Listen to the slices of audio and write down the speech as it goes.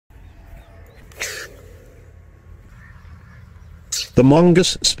The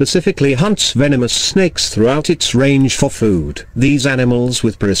mongoose specifically hunts venomous snakes throughout its range for food. These animals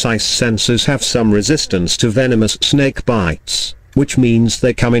with precise senses have some resistance to venomous snake bites, which means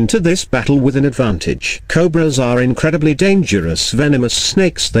they come into this battle with an advantage. Cobras are incredibly dangerous venomous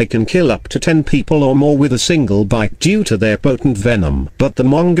snakes. They can kill up to 10 people or more with a single bite due to their potent venom. But the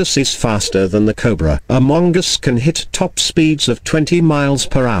mongoose is faster than the cobra. A mongoose can hit top speeds of 20 miles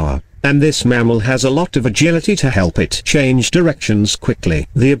per hour. And this mammal has a lot of agility to help it change directions quickly.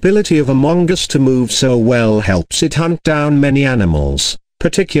 The ability of a mongoose to move so well helps it hunt down many animals,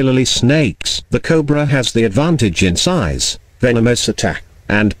 particularly snakes. The cobra has the advantage in size, venomous attack,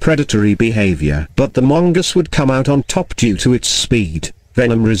 and predatory behavior. But the mongoose would come out on top due to its speed,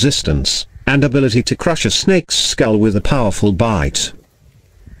 venom resistance, and ability to crush a snake's skull with a powerful bite.